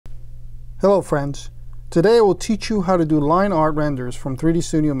Hello friends, today I will teach you how to do line art renders from 3D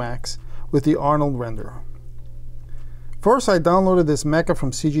Studio Max with the Arnold Renderer. First, I downloaded this mecha from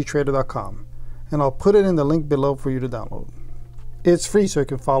cgtrader.com, and I'll put it in the link below for you to download. It's free so you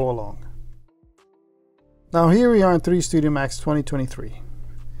can follow along. Now here we are in 3D Studio Max 2023.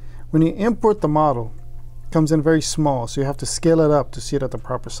 When you import the model, it comes in very small, so you have to scale it up to see it at the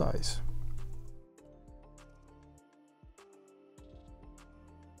proper size.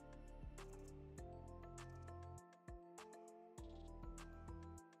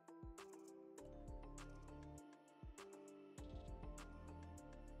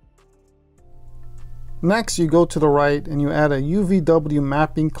 Next, you go to the right and you add a UVW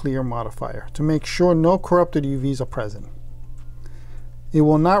mapping clear modifier to make sure no corrupted UVs are present. It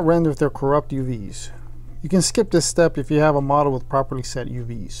will not render if there are corrupt UVs. You can skip this step if you have a model with properly set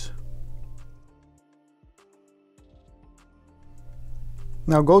UVs.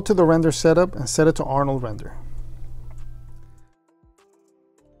 Now go to the render setup and set it to Arnold Render.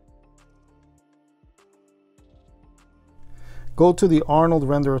 Go to the Arnold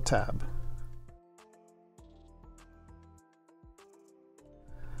Renderer tab.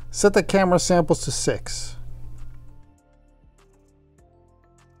 Set the camera samples to 6.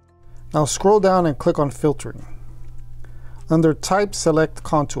 Now scroll down and click on Filtering. Under Type, select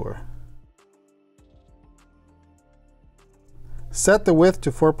Contour. Set the width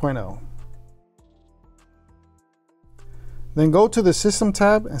to 4.0. Then go to the System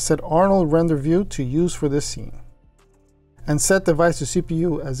tab and set Arnold Render View to use for this scene. And set device to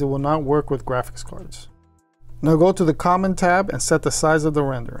CPU as it will not work with graphics cards. Now go to the Common tab and set the size of the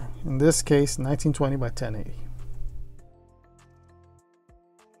render, in this case 1920 by 1080.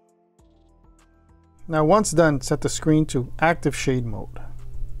 Now once done, set the screen to Active Shade Mode.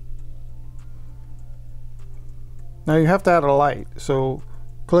 Now you have to add a light, so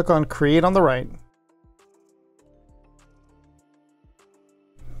click on Create on the right,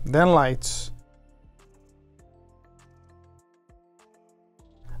 then Lights,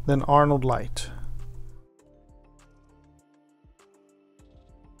 then Arnold Light.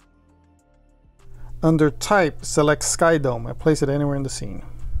 Under Type, select Sky Dome and place it anywhere in the scene.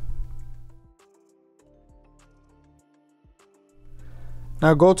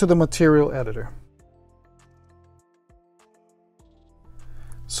 Now go to the Material Editor.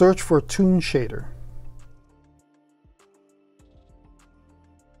 Search for Toon Shader.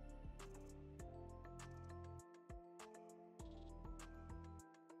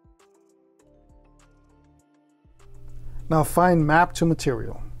 Now find Map to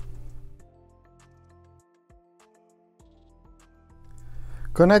Material.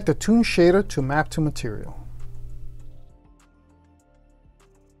 Connect the Toon Shader to Map to Material.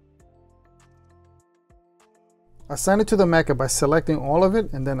 Assign it to the mecha by selecting all of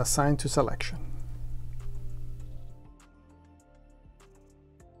it and then Assign to Selection.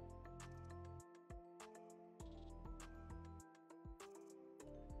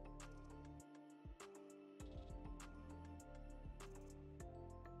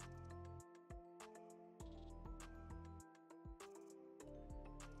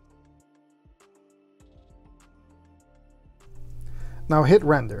 Now hit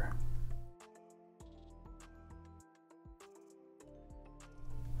Render.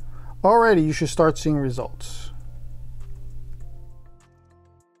 Already you should start seeing results.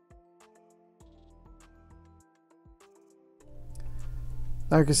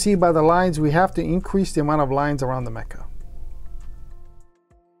 Now you can see by the lines we have to increase the amount of lines around the mecha.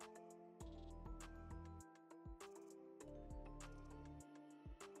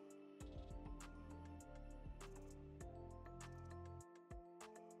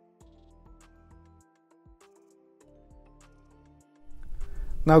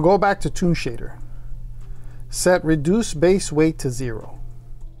 Now go back to Toon Shader. Set Reduce Base Weight to 0.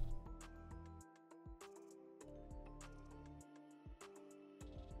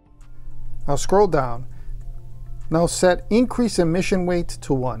 Now scroll down. Now set Increase Emission Weight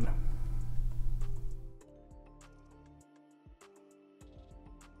to 1.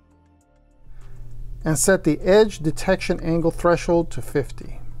 And set the Edge Detection Angle Threshold to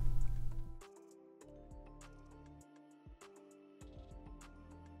 50.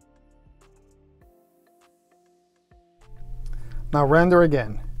 Now render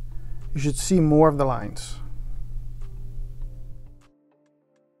again. You should see more of the lines.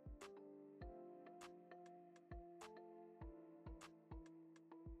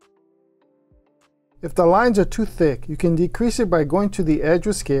 If the lines are too thick, you can decrease it by going to the edge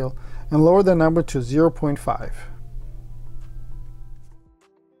with scale and lower the number to 0.5.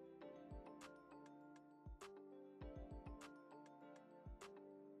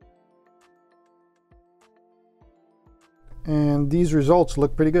 and these results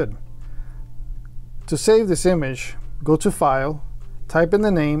look pretty good. To save this image, go to File, type in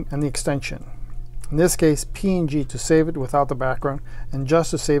the name and the extension. In this case, PNG to save it without the background, and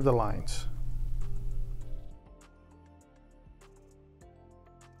just to save the lines.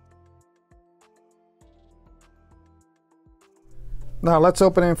 Now let's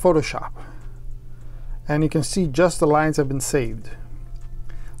open it in Photoshop. And you can see just the lines have been saved.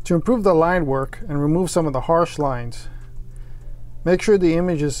 To improve the line work and remove some of the harsh lines, make sure the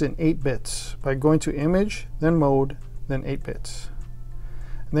image is in 8 bits by going to Image, then Mode, then 8 bits.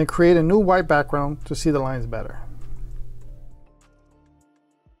 And then create a new white background to see the lines better.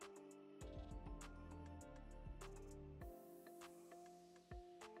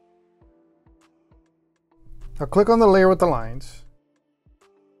 Now click on the layer with the lines.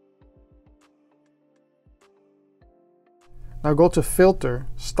 Now go to Filter,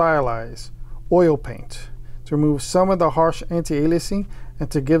 Stylize, Oil Paint to remove some of the harsh anti-aliasing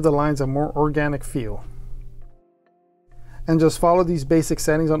and to give the lines a more organic feel. And just follow these basic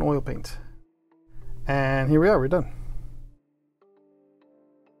settings on oil paint. And here we are, we're done.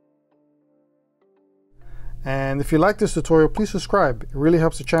 And if you like this tutorial, please subscribe. It really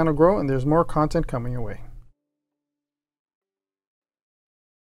helps the channel grow, and there's more content coming your way.